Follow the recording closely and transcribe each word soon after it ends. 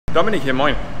Dominik hier,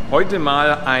 moin. Heute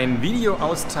mal ein Video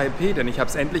aus Taipei, denn ich habe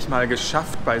es endlich mal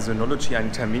geschafft, bei Synology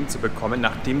einen Termin zu bekommen,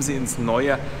 nachdem sie ins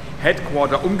neue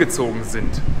Headquarter umgezogen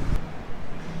sind.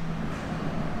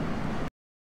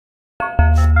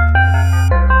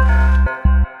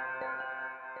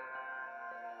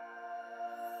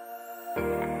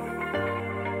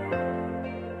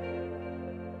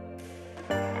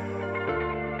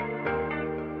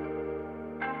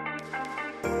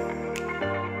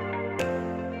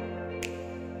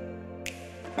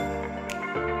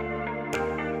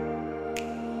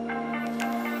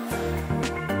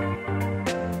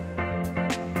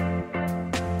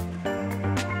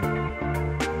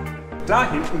 Da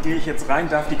hinten gehe ich jetzt rein,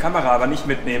 darf die Kamera aber nicht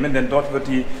mitnehmen, denn dort wird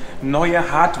die neue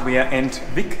Hardware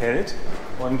entwickelt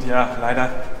und ja, leider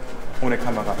ohne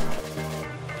Kamera.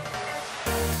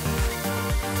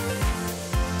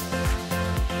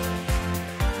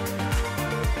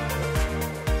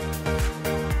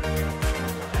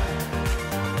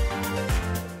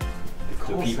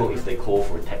 The people, if they call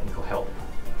for technical help,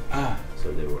 so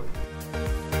they work.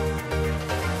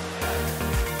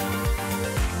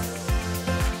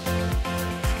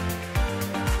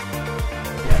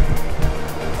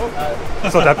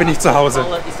 So, da bin ich zu Hause.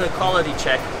 It's a quality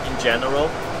check in general.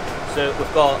 So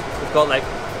we've got like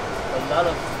a lot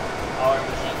of our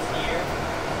machines here.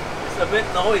 It's a bit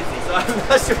noisy, so I'm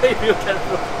not sure if you can.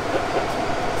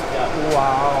 Yeah.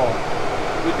 Wow.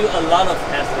 We do a lot of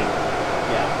testing.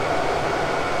 Yeah.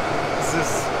 This is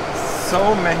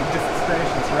so many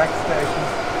DiskStations, rack stations.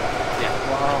 Yeah.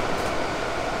 Wow.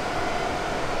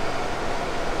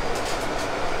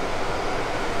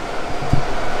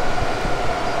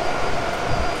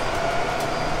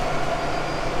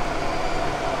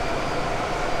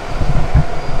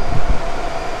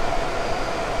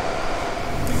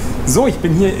 So, ich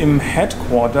bin hier im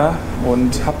Headquarter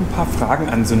und habe ein paar Fragen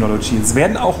an Synology. Es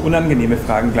werden auch unangenehme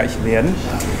Fragen gleich werden.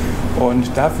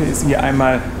 Und dafür ist hier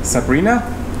einmal Sabrina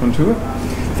und du.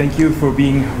 Thank you for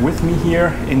being with me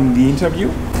here in the interview.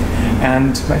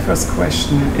 And my first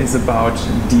question is about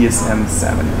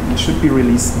DSM-7. It should be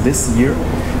released this year.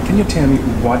 Can you tell me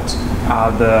what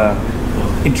are the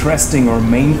interesting or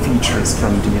main features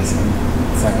from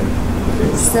DSM-7?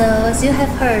 So, as you have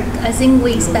heard, I think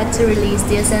we expect to release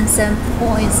DSM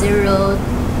 7.0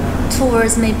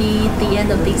 towards maybe the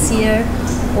end of this year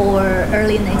or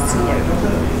early next year.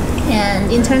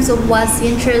 And in terms of what's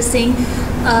interesting,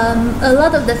 a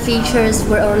lot of the features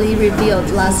were already revealed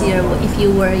last year if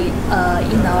you were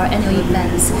in our annual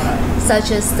events, such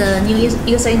as the new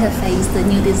user interface, the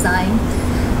new design.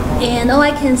 And all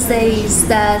I can say is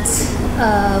that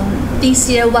this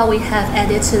year what we have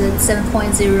added to the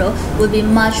 7.0 will be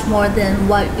much more than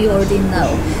what you already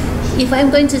know. If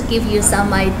I'm going to give you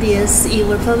some ideas, it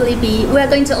will probably be we are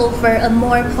going to offer a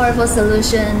more powerful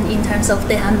solution in terms of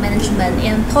data management.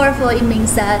 And powerful, it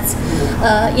means that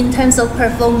in terms of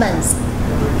performance,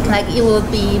 like it will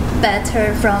be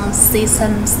better from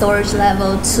system storage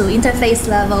level to interface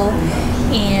level,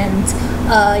 and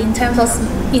in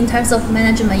terms of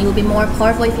management, it will be more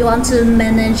powerful if you want to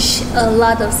manage a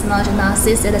lot of Synology NAS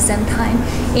at the same time.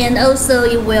 And also,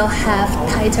 it will have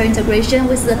tighter integration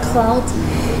with the cloud.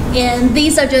 And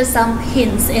these are just some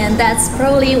hints, and that's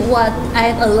probably what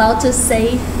I'm allowed to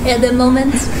say at the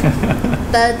moment.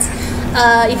 But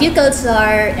if you go to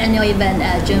our annual event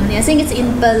at Germany, I think it's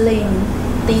in Berlin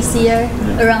this year,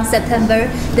 around September,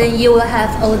 then you will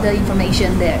have all the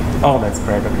information there. Oh, that's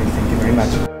great. Okay, thank you very much.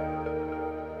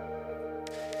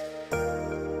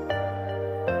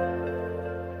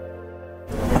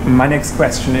 My next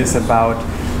question is about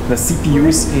the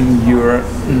CPUs in your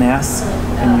NAS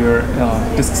and your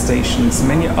DiskStations.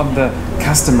 Many of the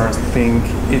customers think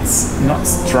it's not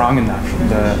strong enough,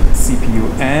 the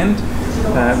CPU, and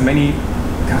many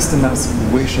customers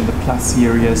wish in the Plus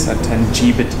series a 10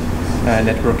 Gbit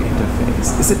network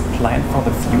interface. Is it planned for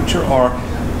the future, or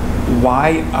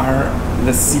why are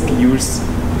the CPUs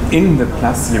in the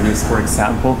Plus series, for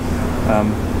example,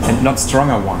 and not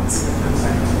stronger ones?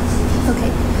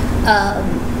 Okay.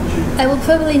 I will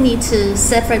probably need to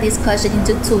separate this question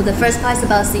into two. The first part is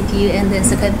about CPU, and then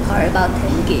second part about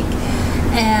 10 gig.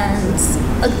 And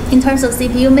in terms of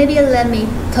CPU, maybe let me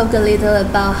talk a little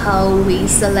about how we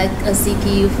select a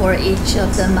CPU for each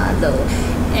of the model.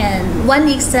 And one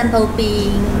example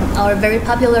being our very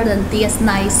popular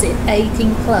DS9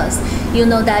 18 Plus. You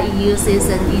know that it uses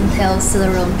an Intel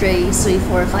Celeron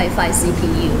J3455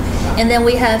 CPU. And then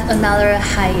we have another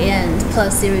high-end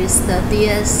Plus series, the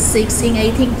DS16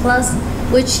 18 Plus.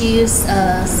 which use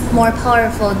more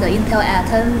powerful the Intel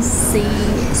Atom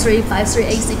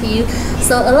C3538 CPU.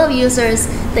 So a lot of users,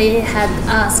 they had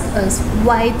asked us,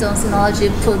 why don't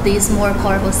Synology put this more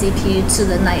powerful CPU to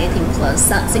the 918 Plus,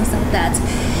 things like that.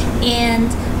 And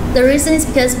the reason is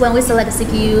because when we select a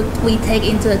CPU, we take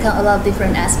into account a lot of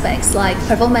different aspects, like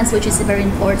performance, which is very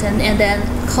important, and then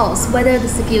cost, whether the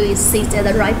CPU is sits at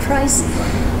the right price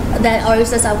that our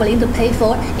users are willing to pay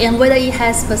for, and whether it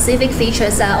has specific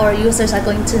features that our users are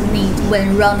going to need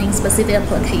when running specific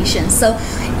applications. So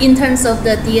in terms of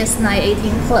the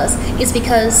DS918 Plus, it's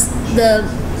because the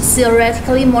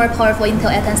theoretically more powerful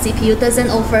Intel Atom CPU doesn't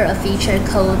offer a feature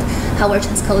called hardware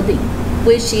transcoding,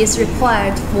 which is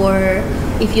required for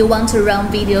if you want to run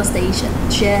video station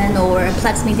or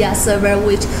Plex Media Server,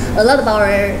 which a lot of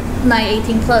our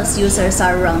 918 Plus users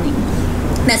are running.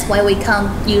 That's why we can't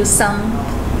use some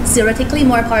theoretically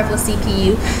more powerful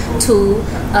CPU to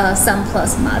some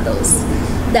Plus models.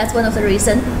 That's one of the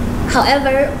reasons.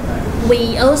 However,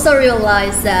 we also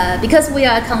realize that because we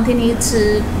are continuing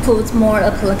to put more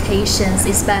applications,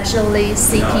 especially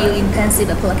CPU-intensive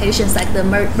applications like the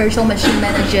virtual machine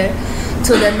manager,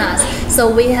 to the NAS. So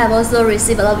we have also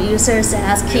received a lot of users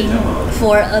asking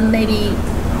for a maybe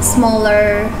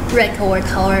smaller rack or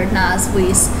tower NAS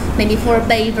with maybe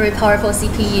 4-bay very powerful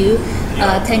CPU,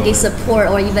 10 gig support,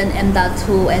 or even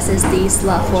M.2 SSD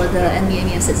slot for the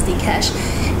NVMe SSD cache.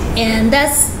 And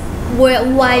that's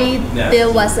why there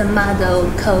was a model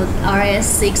called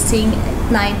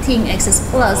RS1619XS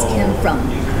Plus came from.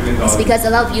 It's because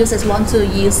a lot of users want to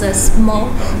use a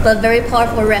small but very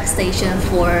powerful rack station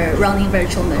for running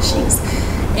virtual machines.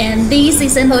 And this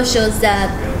example shows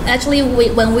that actually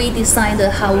when we design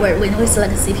the hardware, when we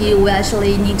select the CPU, we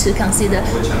actually need to consider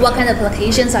what kind of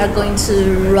applications are going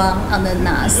to run on the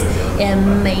NAS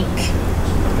and make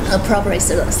appropriate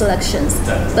selections.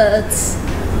 But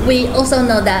we also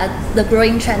know that the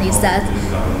growing trend is that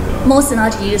most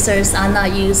Synology users are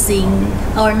not using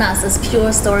our NAS as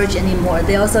pure storage anymore.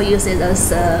 They also use it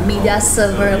as a media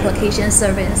server, application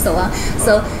server, and so on.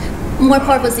 So more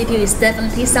powerful CPU is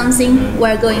definitely something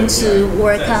we're going to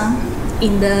work on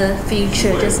in the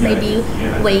future. Just maybe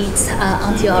wait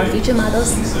until our future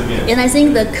models. And I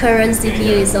think the current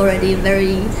CPU is already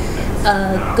very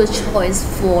good choice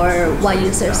for what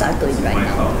users are doing right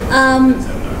now.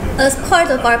 As part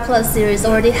of our Plus series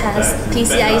already has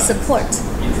PCIe support,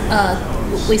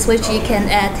 with which you can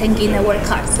add 10 gig network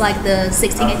cards, like the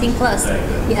 1618 Plus.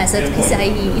 It has a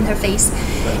PCIe interface.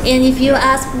 And if you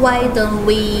ask why don't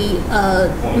we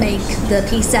make the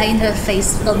PCIe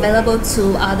interface available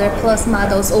to other Plus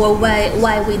models, or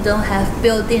why we don't have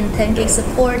built-in 10 gig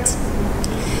support,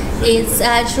 it's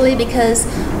actually because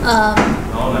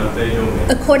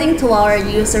according to our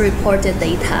user-reported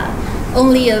data,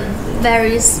 only a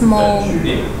very small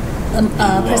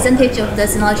percentage of the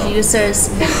Synology users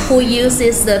who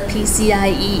uses the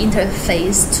PCIe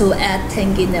interface to add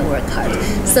 10 gig network card.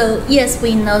 So yes,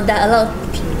 we know that a lot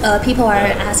of people are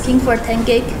asking for 10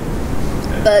 gig,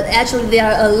 but actually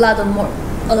there are a lot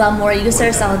more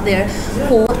users out there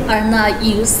who are not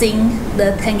using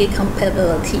the 10 gig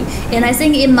compatibility. And I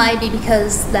think it might be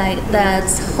because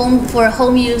for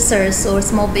home users or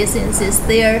small businesses,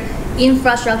 their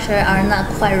infrastructure are not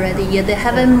quite ready yet. They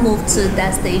haven't moved to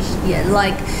that stage yet.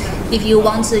 Like if you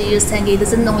want to use 10 gig, it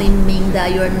doesn't only mean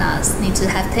that your NAS need to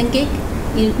have 10 gig.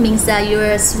 It means that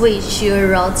your switch, your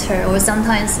router, or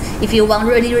sometimes if you want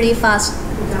really fast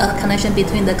connection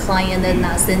between the client and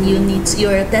NAS, then you need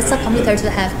your desktop computer to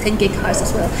have 10 gig cards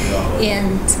as well.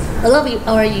 And a lot of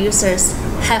our users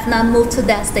have not moved to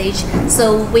that stage.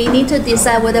 So we need to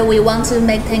decide whether we want to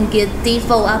make 10 gig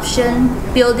default option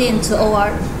built into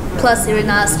our Plus series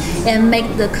NAS and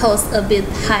make the cost a bit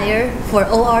higher for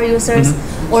all our users,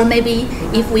 or maybe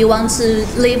if we want to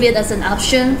leave it as an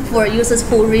option for users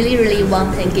who really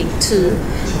want 10 gig to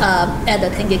add a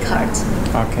 10 gig card.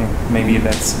 Okay, maybe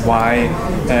that's why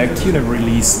QNAP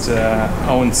released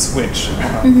own switch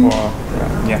for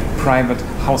private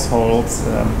households,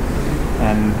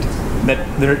 and that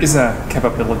there is a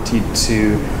capability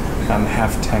to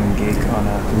have 10 gig on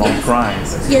a long grind.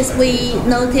 Yes, we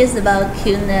noticed about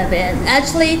QNAP, and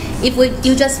actually if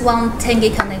you just want 10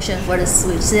 gig connection for the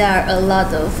switch, there are a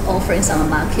lot of offerings on the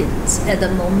market at the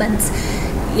moment.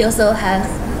 You also have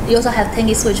 10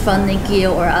 gig switch from Netgear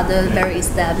or other very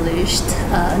established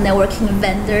networking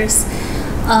vendors.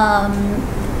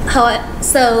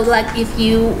 So like if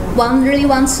you really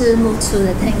want to move to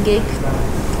the 10 gig,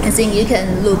 I think you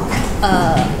can look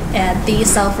at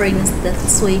these offerings, the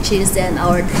switches and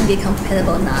our 10 gig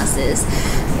compatible NASes.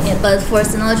 But for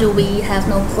Synology, we have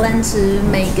no plan to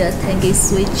make a 10 gig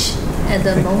switch at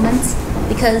the moment,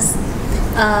 because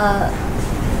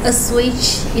A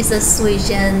switch is a switch,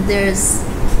 and there's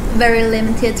very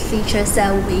limited features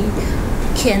that we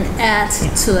can add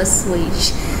to a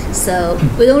switch. So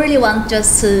we don't really want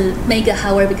just to make a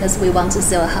hardware because we want to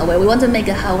sell hardware. We want to make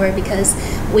a hardware because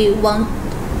we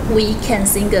can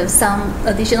think of some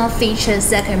additional features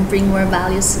that can bring more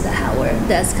values to the hardware.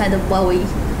 That's kind of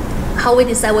how we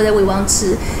decide whether we want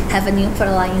to have a new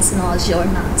product line in Synology or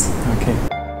not. Okay.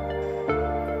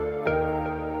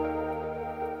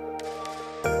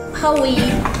 How we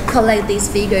collect these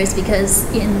figures, because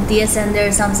in DSN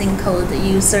there's something called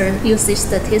usage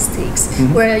statistics,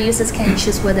 where users can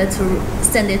choose whether to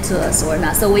send it to us or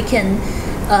not. So we can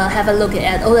have a look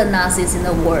at all the NASs in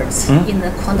the world in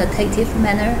a quantitative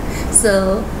manner.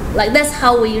 So that's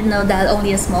how we know that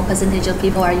only a small percentage of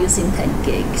people are using 10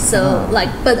 gig. So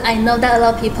but I know that a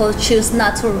lot of people choose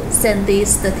not to send these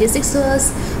statistics to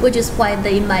us, which is why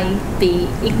they might be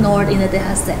ignored in the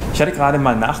dataset. Ich hatte gerade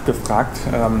mal nachgefragt,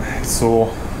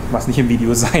 was nicht im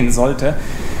Video sein sollte,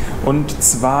 und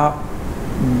zwar,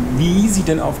 wie Sie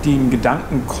denn auf den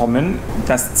Gedanken kommen,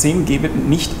 dass 10 Gbit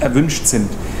nicht erwünscht sind.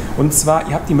 Und zwar,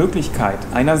 ihr habt die Möglichkeit,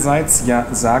 einerseits ja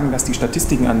sagen, dass die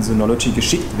Statistiken an Synology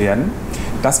geschickt werden.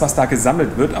 Das, was da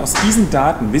gesammelt wird, aus diesen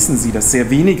Daten wissen Sie, dass sehr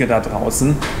wenige da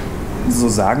draußen, so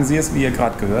sagen Sie es, wie ihr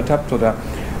gerade gehört habt, oder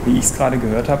wie ich es gerade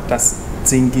gehört habe, dass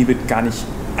 10 Gbit gar nicht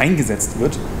eingesetzt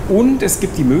wird. Und es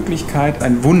gibt die Möglichkeit,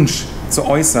 einen Wunsch zu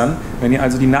äußern. Wenn ihr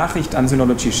also die Nachricht an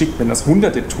Synology schickt, wenn das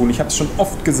Hunderte tun, ich habe es schon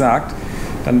oft gesagt,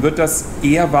 dann wird das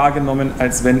eher wahrgenommen,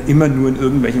 als wenn immer nur in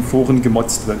irgendwelchen Foren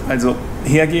gemotzt wird. Also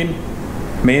hergehen,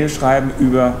 Mail schreiben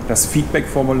über das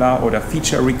Feedback-Formular oder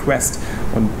Feature Request,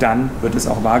 und dann wird es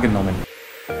auch wahrgenommen.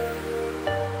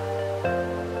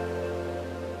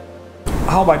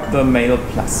 How about the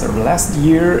MailPlus Server? Last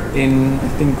year in,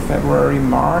 I think, February,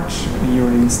 March, you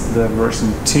released the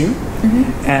version 2,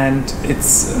 and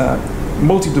it's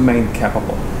multi-domain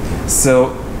capable.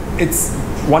 So it's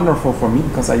wonderful for me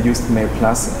because I used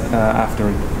MailPlus after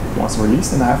it was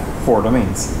released, and I have 4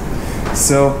 domains.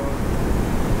 So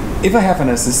if I have an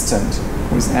assistant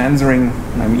who is answering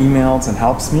my emails and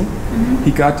helps me,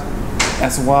 he got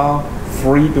as well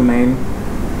 3 domain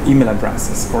email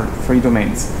addresses or 3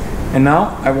 domains. And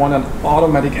now I want an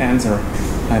automatic answer,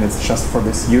 and it's just for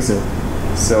this user.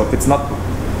 So it's not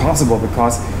possible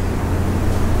because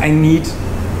I need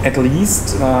at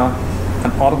least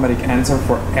an automatic answer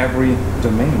for every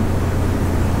domain.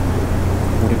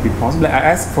 Would it be possible? I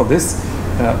asked for this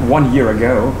 1 year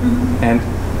ago and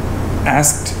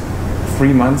asked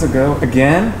 3 months ago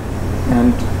again,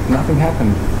 and nothing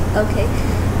happened. Okay.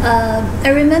 I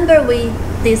remember we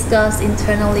discussed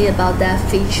internally about that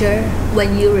feature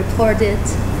when you reported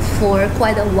for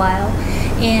quite a while.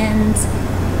 And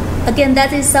again,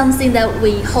 that is something that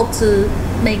we hope to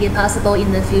make it possible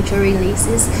in the future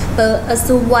releases. But as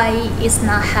to why it's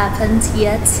not happened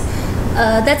yet,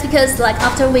 that's because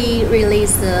after we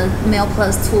released the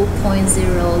MailPlus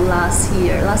 2.0 last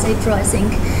April, I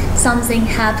think, something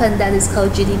happened that is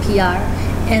called GDPR.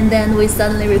 And then we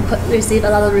suddenly received a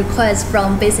lot of requests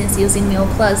from business using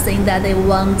MailPlus saying that they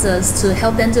want us to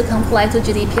help them to comply to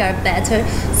GDPR better,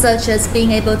 such as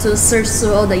being able to search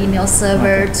through all the email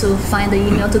server to find the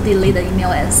email, to delete the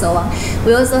email, and so on.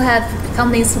 We also have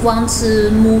companies want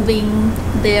to move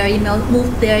their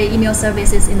email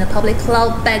services in the public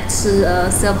cloud back to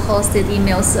a self-hosted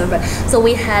email server. So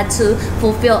we had to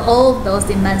fulfill all of those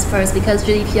demands first because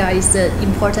GDPR is an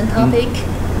important topic.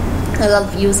 A lot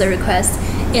of user requests,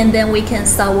 and then we can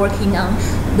start working on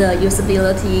the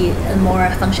usability and more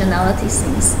functionality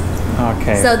things.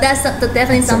 Okay. So that's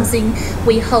definitely something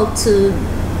we hope to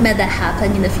make that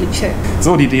happen in the future.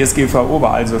 So, die DSGVO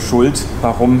war also schuld,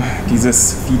 warum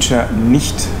dieses Feature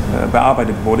nicht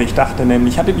bearbeitet wurde. Ich dachte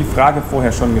nämlich, ich hatte die Frage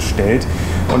vorher schon gestellt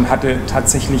und hatte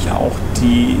tatsächlich auch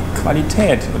die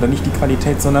Qualität, oder nicht die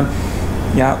Qualität, sondern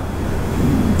ja,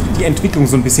 die Entwicklung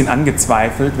so ein bisschen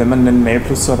angezweifelt, wenn man einen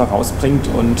MailPlus Server rausbringt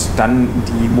und dann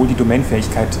die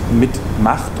Multidomain-Fähigkeit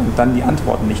mitmacht und dann die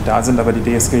Antworten nicht da sind, aber die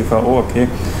DSGVO, okay,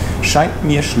 scheint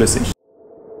mir schlüssig.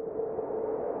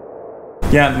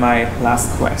 Yeah, and my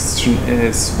last question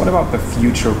is, what about the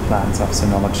future plans of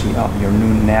Synology, of your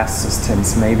new NAS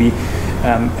systems? Maybe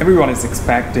everyone is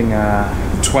expecting a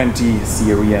 20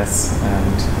 series,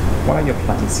 and what are your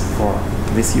plans for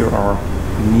this year or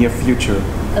near future?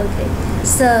 Okay,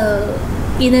 so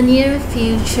in the near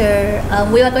future,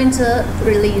 we are going to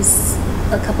release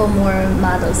a couple more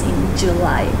models in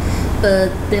July.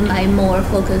 but they might more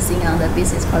focusing on the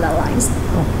business product lines.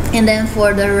 And then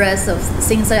for the rest of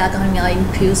things that are coming out in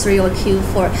Q3 or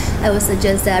Q4, I would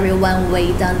suggest that everyone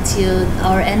wait until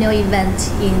our annual event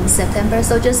in September.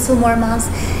 So just 2 more months,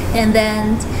 and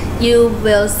then you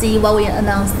will see what we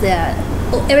announced there.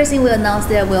 Everything we announced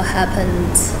there will happen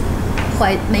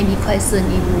maybe quite soon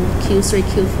in Q3,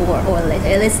 Q4 or later.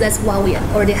 At least that's what we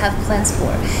already have plans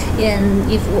for.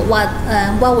 And if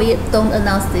what we don't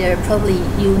announce there, probably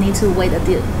you need to wait a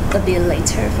bit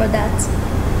later for that.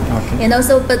 Okay. And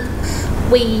also, but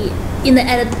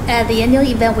at the annual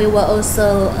event, we will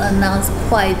also announce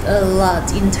quite a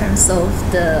lot in terms of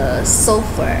the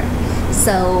software.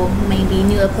 So maybe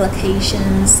new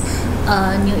applications,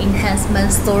 new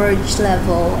enhancement, storage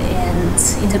level,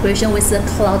 and integration with the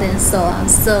cloud and so on.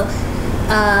 So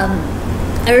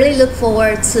I really look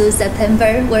forward to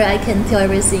September, where I can tell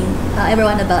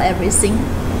everyone about everything.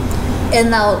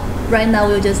 And right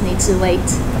now we just need to wait.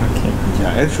 Okay.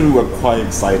 Yeah, actually we're quite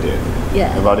excited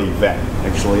about the event.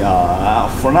 Actually,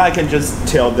 for now I can just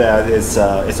tell that it's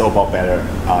all about better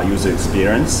user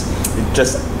experience.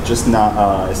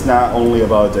 It's not only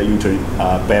about the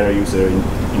better user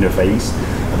interface,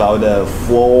 about the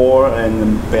flow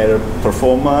and better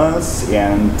performance,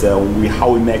 and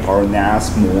how we make our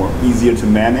NAS more easier to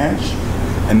manage,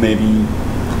 and maybe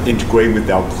integrate with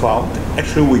our cloud.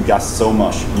 Actually, we got so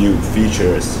much new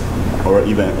features or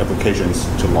even applications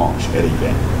to launch at the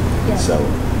event. Yeah. So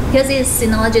because it's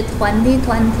Synology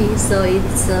 2020, so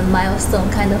it's a milestone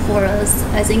kind of for us.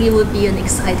 I think it would be an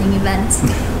exciting event.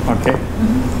 Okay.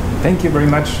 Thank you very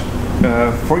much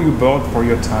for you both, for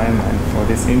your time and for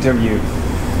this interview.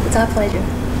 It's our pleasure.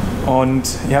 Und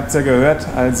ihr habt es ja gehört,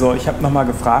 also ich habe nochmal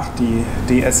gefragt, die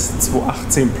DS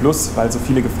 218 Plus, weil so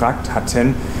viele gefragt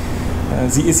hatten.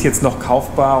 Sie ist jetzt noch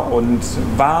kaufbar und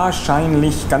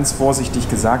wahrscheinlich, ganz vorsichtig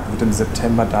gesagt, wird im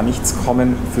September da nichts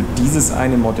kommen für dieses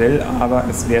eine Modell, aber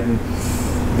es werden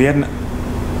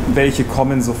welche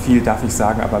kommen, so viel darf ich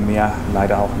sagen, aber mehr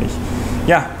leider auch nicht.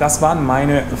 Ja, das waren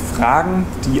meine Fragen,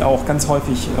 die auch ganz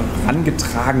häufig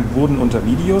herangetragen wurden unter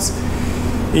Videos.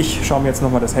 Ich schaue mir jetzt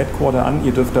nochmal das Headquarter an,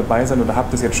 ihr dürft dabei sein oder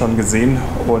habt es jetzt schon gesehen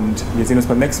und wir sehen uns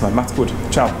beim nächsten Mal. Macht's gut,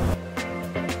 ciao.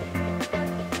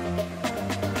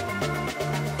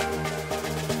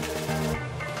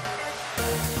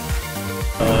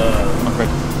 Okay.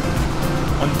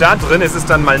 Und da drin ist es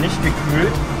dann mal nicht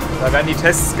gekühlt, da werden die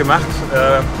Tests gemacht,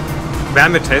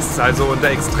 Wärmetests, also unter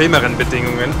extremeren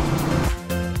Bedingungen.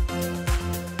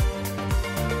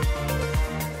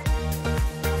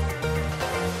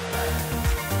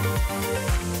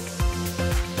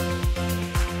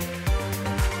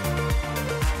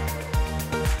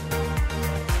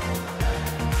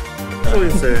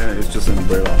 it's just an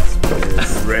umbrella.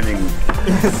 It's raining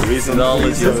recently.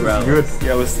 Synology umbrella. Good.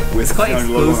 Yeah, with It's quite Synology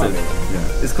logo on exclusive. it.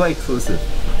 Yeah. It's quite exclusive.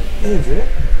 Is it?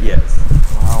 Yes.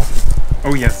 Wow.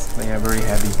 Oh yes, they are very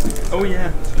heavy. Oh yeah.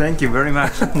 Thank you very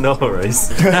much. No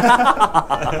worries.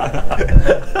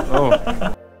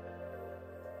 Oh.